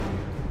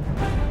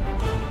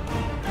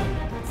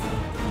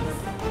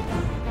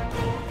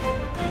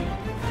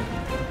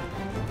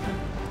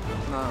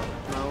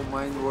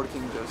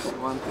working just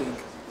one thing,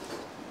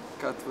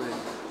 cut weight,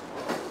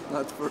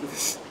 not for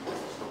this.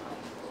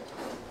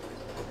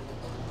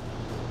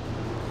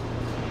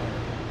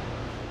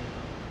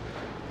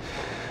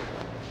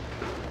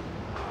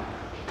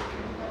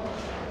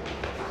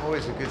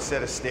 Always a good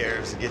set of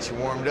stairs to get you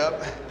warmed up.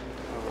 No,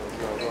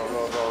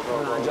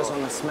 I just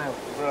want to smell.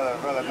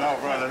 Brother,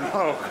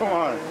 no, come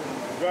on.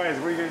 Guys,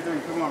 what are you guys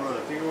doing? Come on,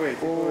 brother, take it away,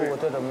 take it away.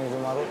 Вот это между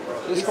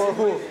морозом. This for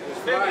who?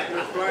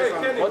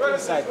 What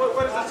inside?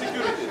 What is the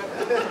security?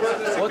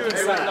 What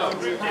inside?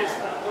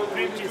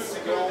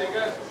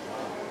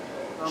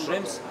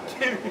 Shrimps.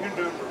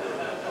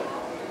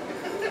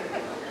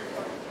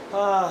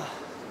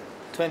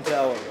 20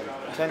 hours.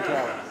 20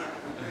 hours.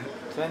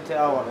 20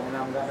 hours, and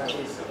I'm gonna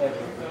eat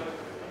everything.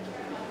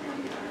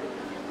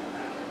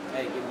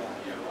 Hey, give me one.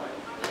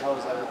 How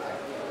was everything?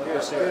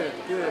 Good,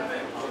 good.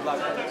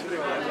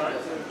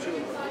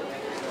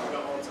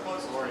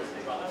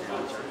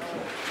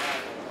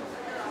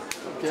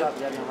 What's up,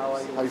 Jenna? How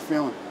are you? How you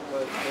feeling?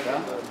 Good.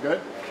 Yeah?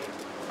 Good?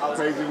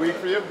 Crazy week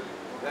for you?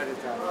 Very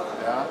tough.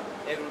 Yeah?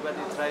 Everybody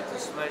tried to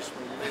smash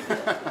me. A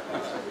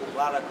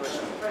lot of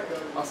questions.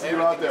 I'll see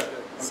you out there,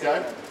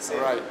 okay?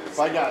 All right.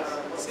 Bye, guys.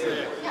 See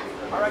you.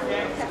 All right,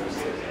 gang.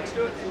 Let's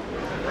do it.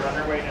 We're on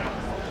our way now.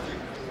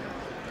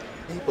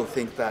 People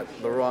think that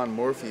Lerone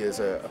Murphy is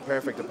a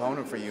perfect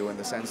opponent for you in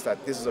the sense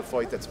that this is a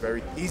fight that's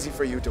very easy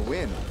for you to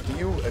win. Do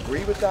you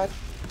agree with that?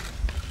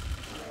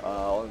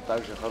 Он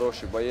также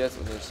хороший боец,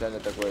 он реально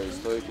такой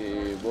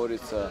стойкий и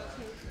борется.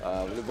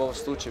 В любом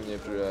случае мне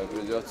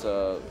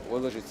придется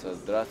выложиться,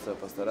 драться,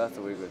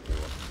 постараться выиграть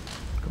его.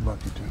 Good luck,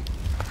 you two.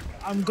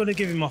 I'm going to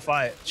give him a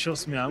fight.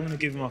 Trust me, I'm going to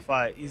give him a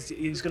fight.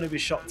 He's going to be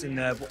shocked in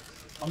there, but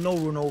I'm no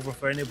run over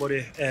for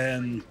anybody.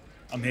 I'm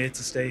here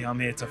to stay, I'm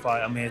here to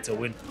fight, I'm here to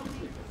win.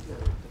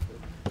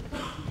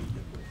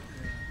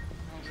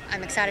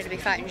 I'm excited to be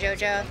fighting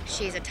JoJo.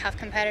 She's a tough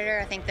competitor.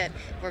 I think that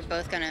we're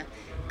both going to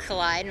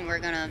collide and we're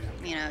going to,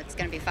 it's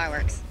going to be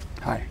fireworks.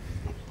 Hi.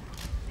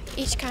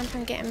 Each camp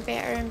I'm getting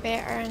better and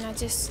better, and I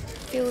just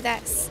feel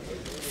that's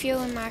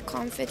fueling my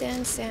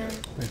confidence. And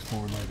Face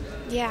forward,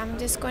 ladies. yeah, I'm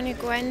just going to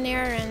go in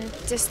there and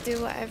just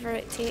do whatever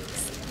it takes.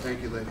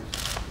 Thank you, ladies.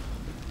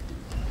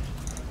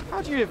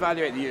 How do you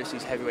evaluate the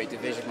UFC's heavyweight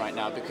division right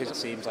now? Because it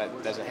seems like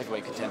there's a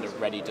heavyweight contender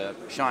ready to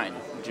shine.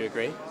 Would you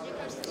agree?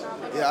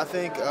 Yeah, I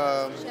think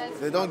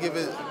they don't give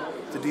it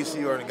to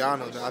DC or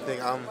Ngannou. I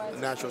think I'm a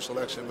natural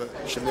selection, but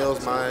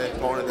Shamil's my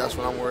opponent. That's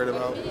what I'm worried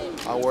about.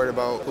 I'm worried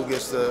about who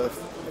gets to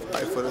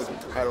fight for the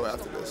title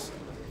after this.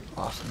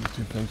 Awesome. You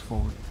two face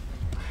forward.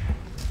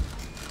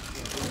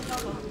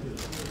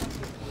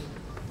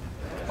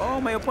 Oh,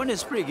 my opponent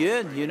is pretty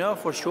good,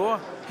 for sure.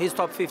 He's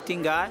top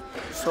 15 guy.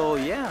 So,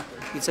 yeah,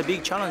 it's a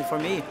big challenge for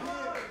me.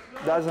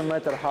 Doesn't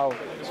matter how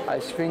I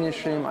finish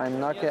him, I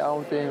knock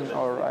out him,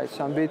 or I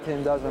beat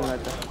him, doesn't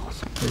matter.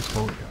 Face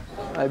forward,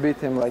 guys. I beat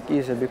him like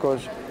easy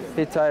because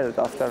he tired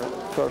after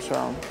first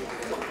round.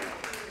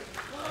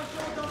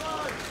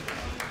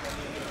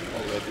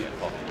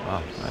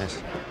 Oh,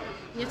 nice.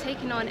 You're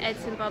taking on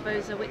Edson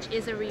Barboza, which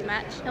is a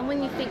rematch. And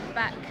when you think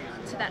back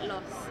to that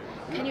loss,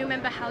 can you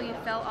remember how you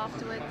felt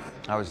afterwards?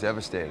 I was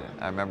devastated.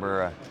 I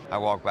remember I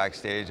walked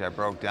backstage, I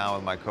broke down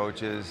with my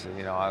coaches.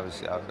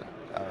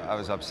 I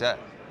was upset.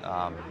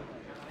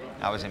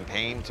 I was in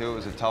pain too. It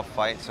was a tough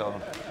fight. So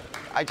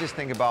I just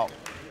think about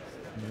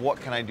what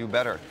can I do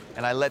better?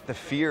 And I let the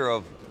fear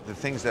of the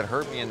things that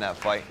hurt me in that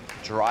fight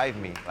drive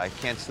me. I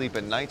can't sleep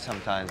at night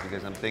sometimes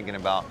because I'm thinking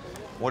about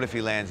what if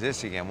he lands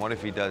this again? What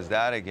if he does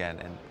that again?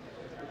 And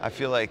I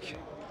feel like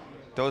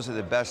those are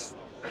the best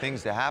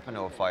things to happen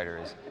to a fighter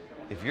is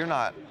if you're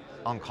not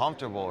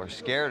uncomfortable or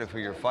scared of who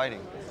you're fighting,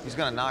 he's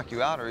gonna knock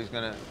you out or he's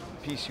gonna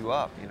piece you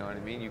up, you know what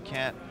I mean? You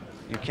can't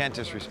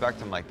disrespect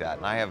him like that.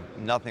 And I have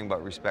nothing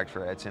but respect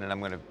for Edson, and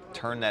I'm gonna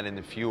turn that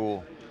into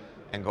fuel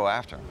and go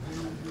after him.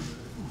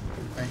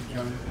 Thank you,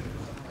 Johnny.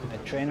 I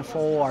train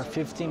for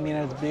 15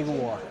 minutes big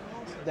war.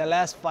 The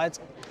last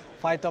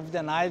fight of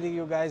the night,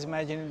 you guys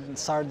imagine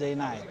Saturday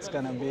night. It's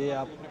gonna be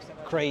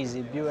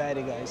crazy. Be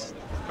ready, guys.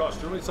 Coach,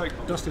 do you want me to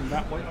take Dustin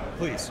that way?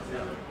 Please.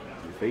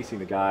 You're facing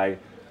the guy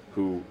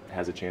who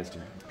has a chance to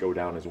go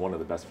down as one of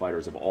the best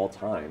fighters of all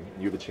time.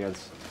 You have a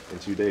chance in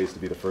 2 days to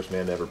be the first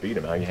man to ever beat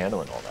him. How are you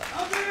handling all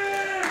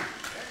that?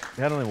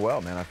 Handling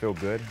well, man. I feel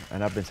good.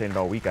 And I've been saying it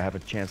all week. I have a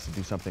chance to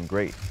do something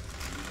great.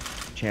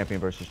 Champion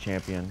versus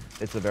champion.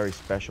 It's a very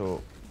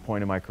special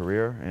point in my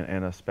career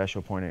and a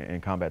special point in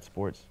combat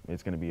sports.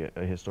 It's going to be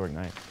a historic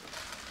night.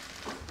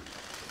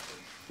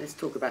 Let's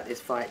talk about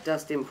this fight.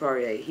 Dustin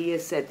Poirier, he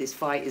has said this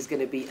fight is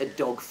going to be a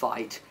dog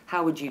fight.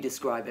 How would you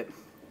describe it?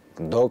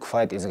 Dog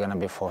fight is gonna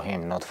be for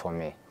him, not for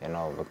me,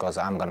 because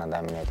I'm gonna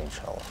dominate,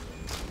 inshallah.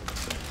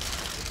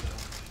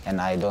 And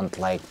I don't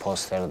like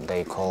poster,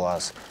 they call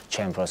us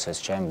champ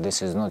versus champ.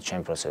 This is not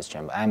champ versus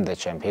champ. I'm the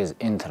champ, he's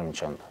interim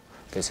champ.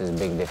 This is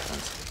big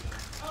difference.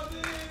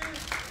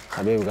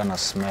 Khabib gonna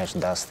smash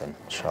Dustin,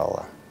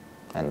 inshallah,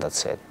 and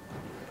that's it.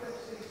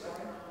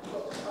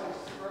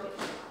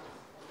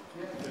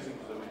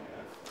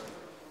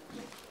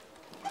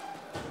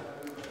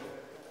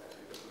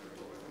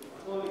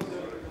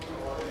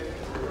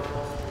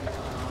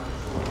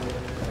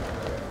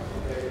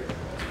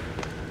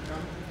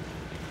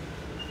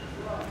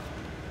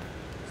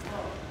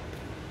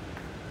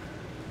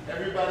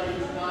 Everybody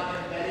who's not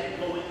in medic,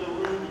 go in the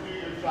room to do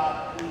your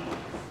job, please.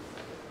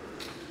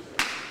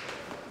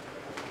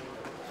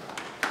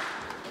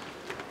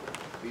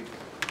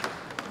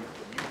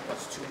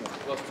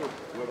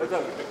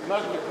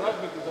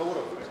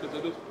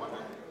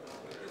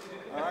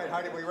 All right,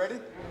 Heidi, we ready?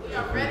 We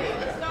are ready.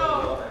 Let's go.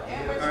 All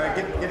right,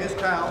 get his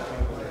towel.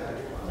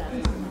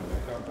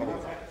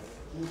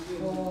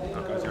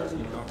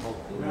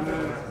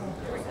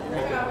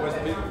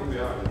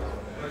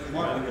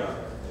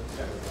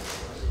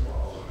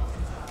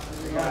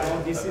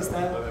 This is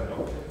time.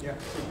 Yeah.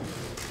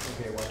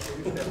 Okay, watch it.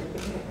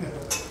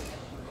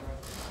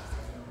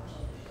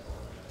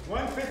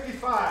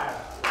 155.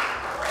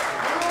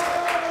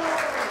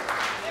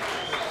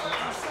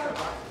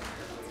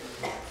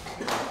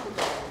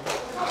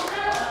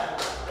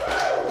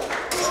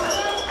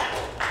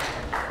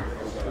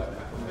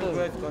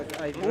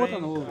 I train, I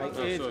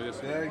eat,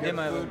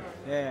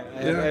 yeah,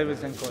 I have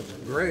everything, coach.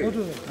 Great.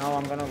 Now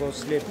I'm gonna go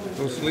sleep.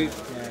 Go sleep.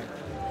 Yeah.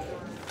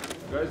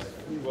 Guys,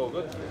 you all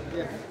good?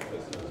 Yeah.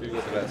 So you go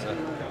to that side.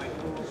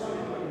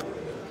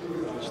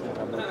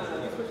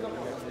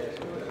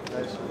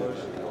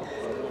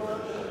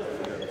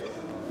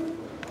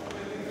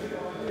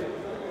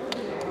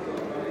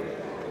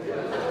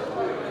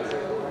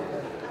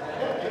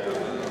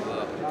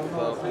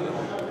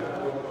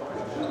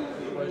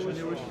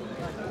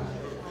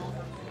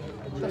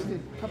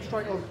 Justin, come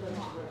straight on. All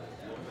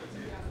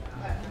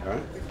right.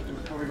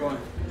 Where are we going?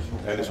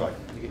 This way.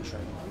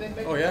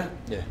 Oh yeah?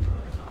 Yeah.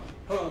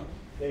 Hold on.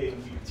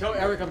 Tell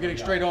Eric I'm getting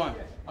straight on.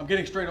 I'm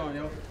getting straight on,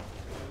 yo.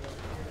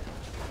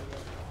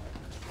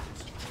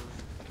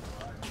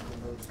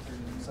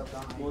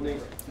 Morning.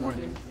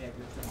 Morning.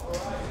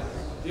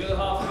 The other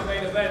half of the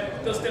main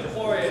event, Dustin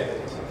Poirier.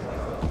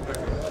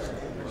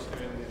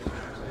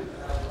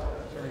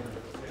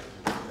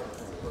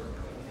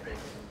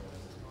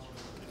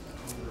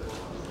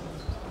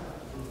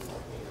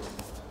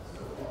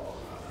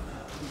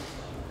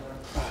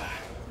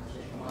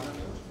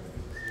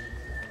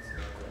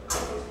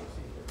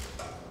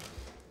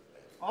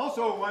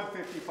 Also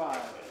 155.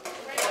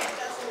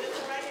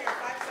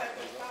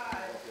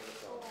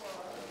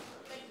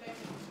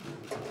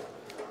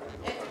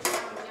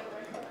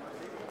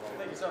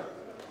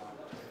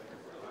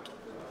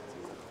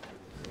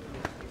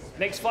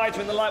 Next fighter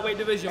in the lightweight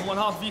division, one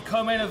half of your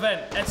co-main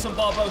event, Edson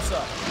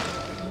Barbosa.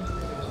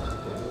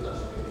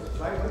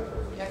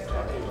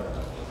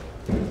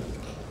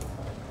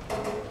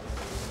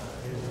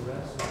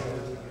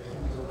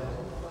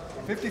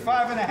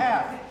 $55 and a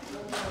half.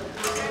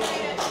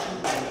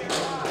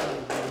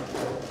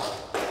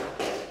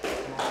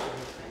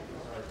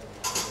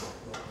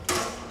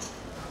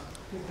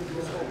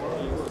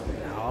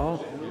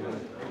 No,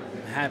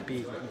 I'm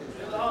happy.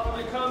 The half of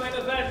your co-main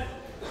event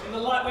in the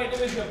lightweight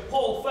division,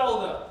 Paul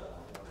Felder.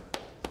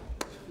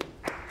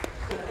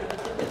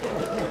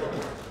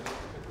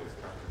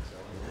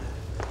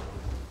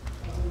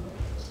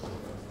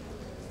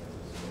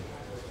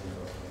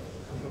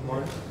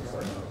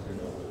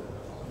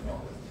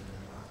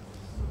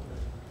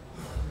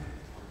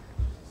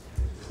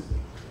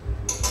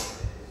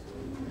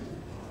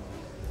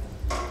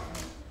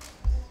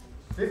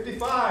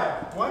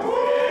 $55.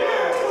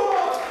 155.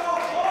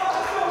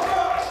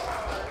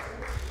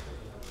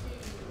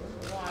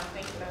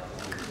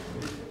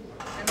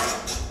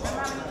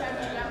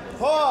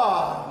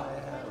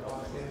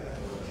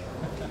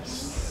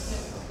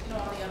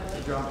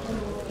 Good job.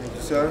 Thank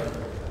you, sir.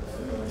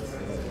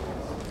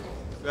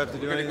 Do I have to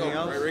do anything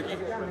else? Right, Ricky?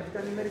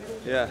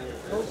 Yeah.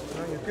 Oh,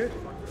 no, you're good.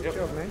 Good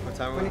job, man. What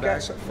time are when we you go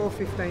back? at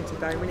 4:15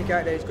 today, when you go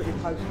out there, it's got your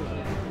post with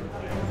you.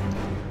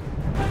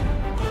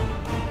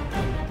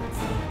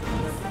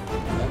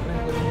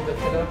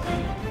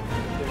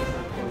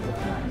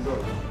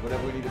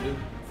 Whatever we need to do.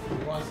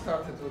 You want to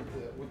start it with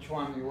which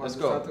one? You want Let's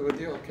to go. start it with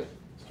you? Okay.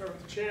 Start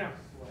with the champ.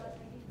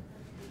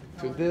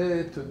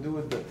 Today, to do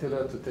with the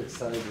tiller to take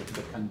side with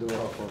the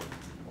Kandura for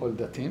all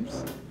the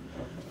teams.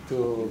 To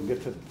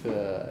get it,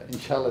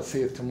 inshallah,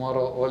 see it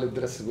tomorrow, all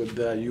dressed with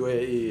the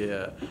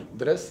UAE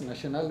dress.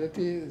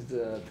 Nationality is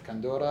the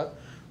Kandura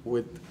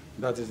with,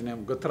 that is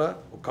named Gutra,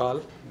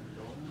 Ukal.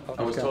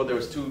 I was told there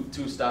was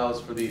two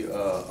styles for the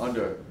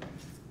under.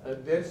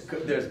 There's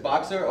There's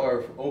boxer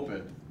or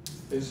open.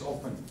 is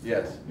open.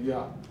 Yes.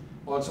 Yeah.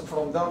 Also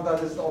from down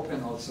that is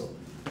open also.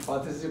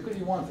 But as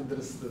you want to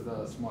dress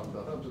the small,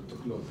 to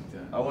close it.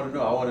 Yeah. I want to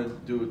know. I want to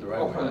do it the right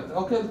Open way. it.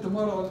 Okay,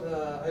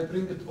 tomorrow I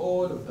bring it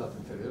all of that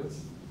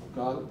materials.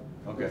 Okay.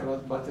 Okay.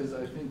 But is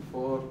I think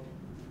for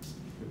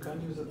you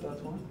can use it that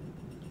one.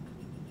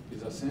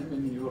 Is the same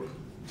in your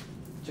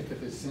check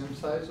it is same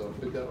size or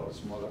bigger or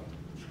smaller.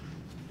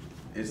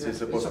 Is Yeah, it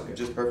supposed it's to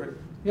okay. just perfect?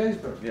 Yeah,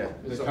 it's perfect. Yeah.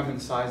 It's They come in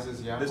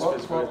sizes, yeah? This For-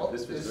 fits for- good.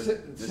 This fits it's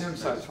good. the same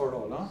size for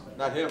all, huh?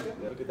 Not him.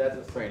 Look at that's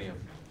a cranium.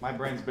 My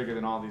brain's bigger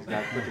than all these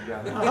guys put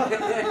together.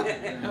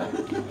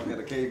 Got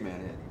a caveman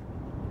head.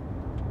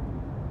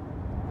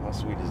 How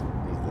sweet is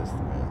this,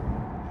 man?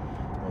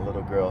 A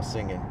little girl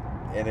singing.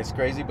 And it's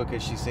crazy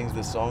because she sings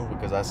this song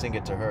because I sing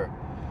it to her.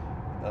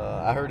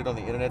 I heard it on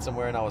the internet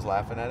somewhere and I was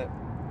laughing at it.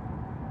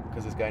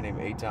 because this guy named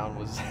A-Town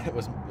was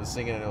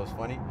singing and it was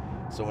funny.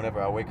 So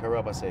whenever I wake her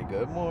up, I say,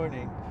 "Good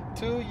morning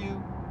to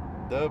you,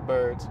 the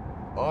birds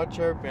all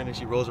chirping," and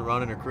she rolls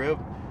around in her crib.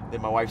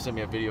 Then my wife sent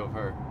me a video of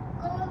her.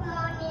 Good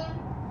morning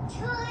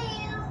to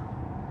you,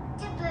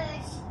 the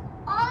birds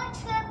all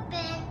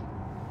chirping.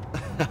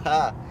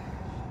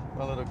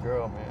 My little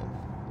girl, man.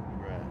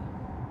 Right.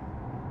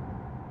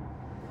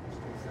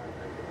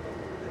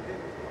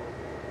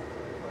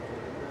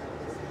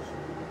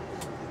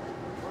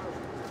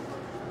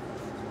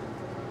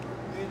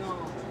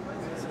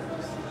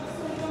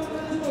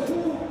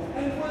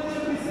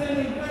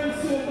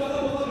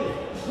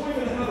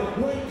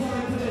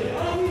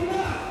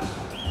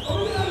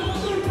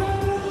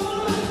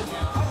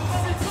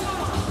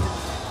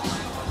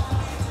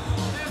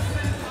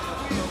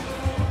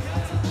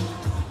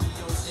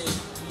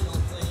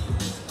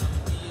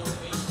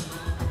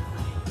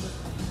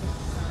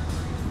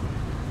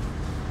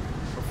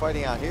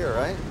 Fighting out here,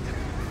 right?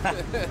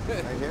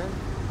 Right here?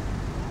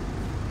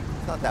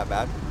 It's not that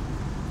bad.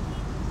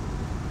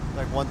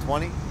 Like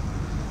 120,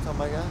 something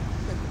like that.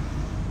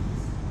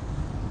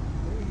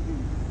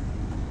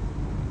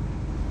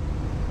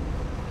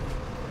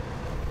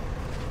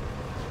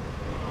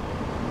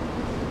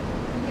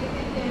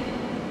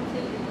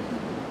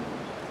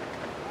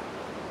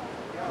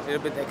 A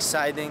little bit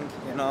exciting,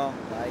 you know.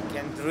 I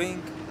can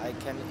drink, I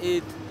can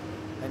eat,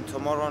 and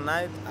tomorrow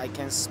night I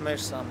can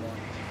smash someone.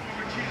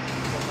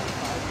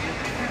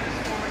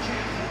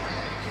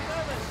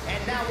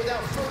 And now,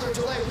 without further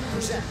delay, we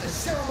present the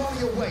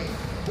ceremonial weight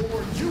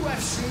for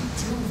UFC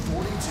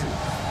 242.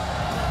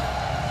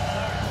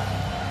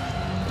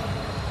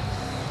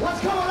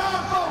 What's going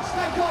on, folks?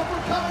 Thank you all for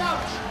coming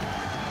out.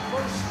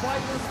 First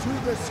fighters to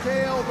the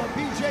scale, the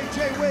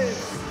BJJ Wiz,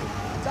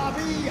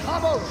 Davi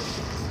Hamosh.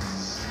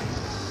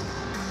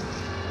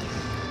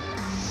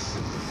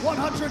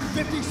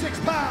 156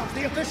 pounds,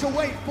 the official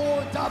weight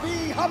for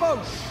Davi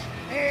Hamosh.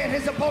 And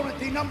his opponent,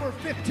 the number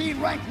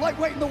 15 ranked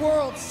lightweight in the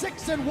world,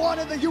 6-1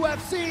 in the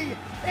UFC,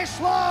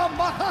 Islam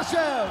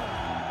Makhachev.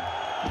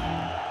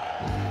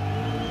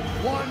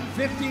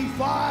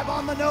 155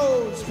 on the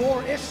nose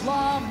for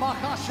Islam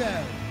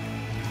Makhachev.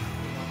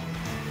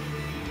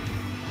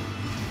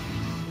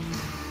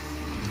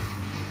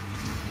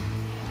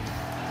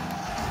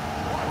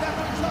 That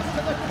brings us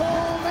to the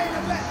co-main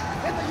event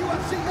in the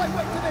UFC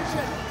lightweight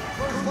division.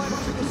 First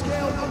fighter to the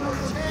scale, number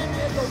 10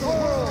 in the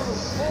world,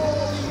 for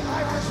the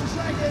Irish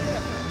Dragon,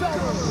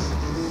 Bellew.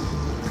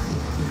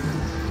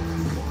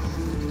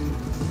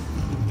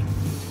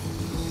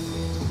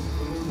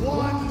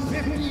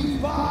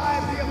 .155,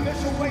 the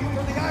official weight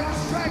for the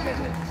Irish Dragon.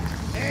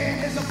 And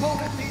his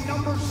opponent, the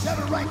number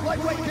 7 ranked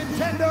lightweight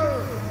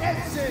contender,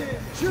 Edson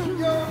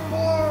Jr.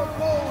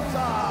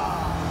 Barboza.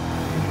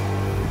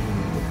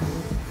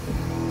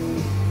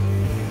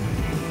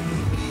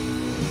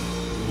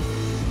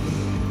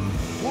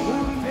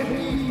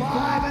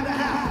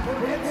 155.5 for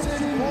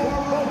Edson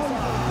Barboza.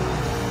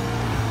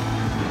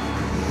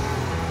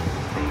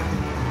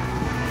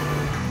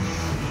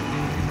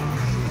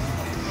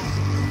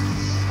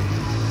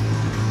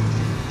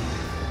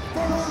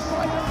 First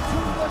fighter to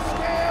the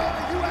scale,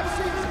 the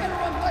UFC's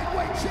interim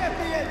lightweight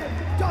champion,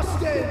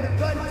 Dustin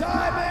the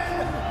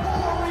Diamond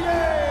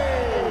Poirier.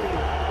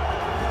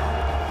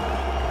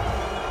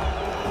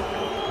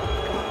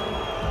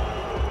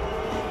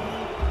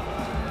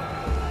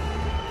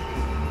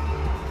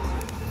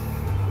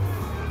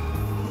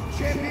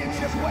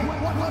 Championship weight,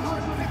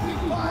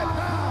 155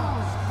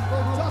 pounds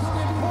for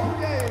Dustin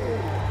Poirier.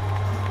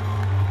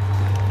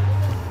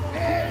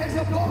 And his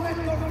opponent,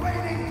 the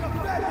reigning,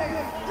 defending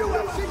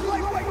UFC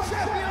lightweight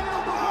champion of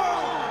the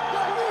world,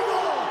 the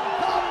Eagle,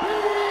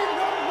 Khabib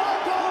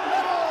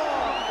Nurmagomedov.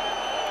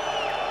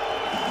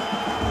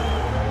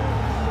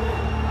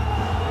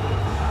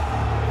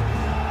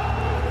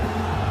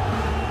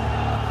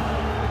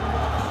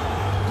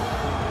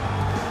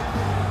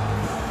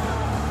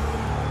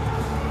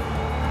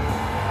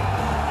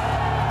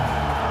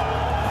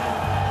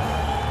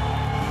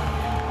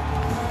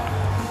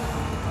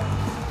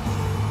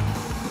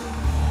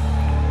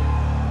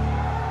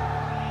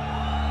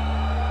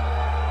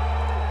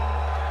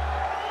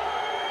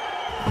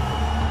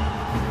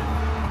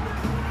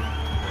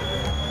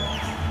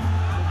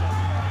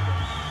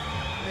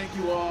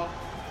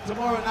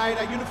 Tomorrow night,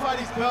 I unify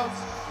these belts,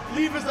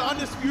 leave as the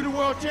undisputed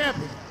world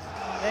champion.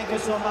 Thank you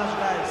so much,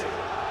 guys.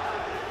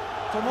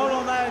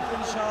 Tomorrow night,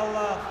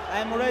 inshallah,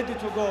 I'm ready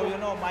to go. You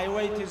know, my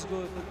weight is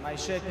good, my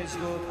shape is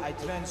good. I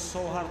trained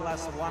so hard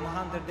last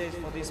 100 days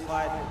for this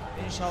fight.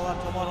 Inshallah,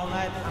 tomorrow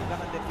night, I'm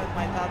gonna defend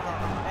my title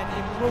and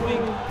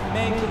improving,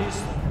 make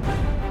history.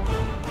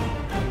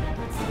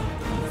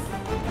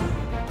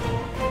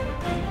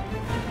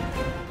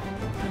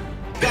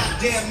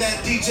 Goddamn,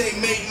 that DJ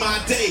made my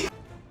day.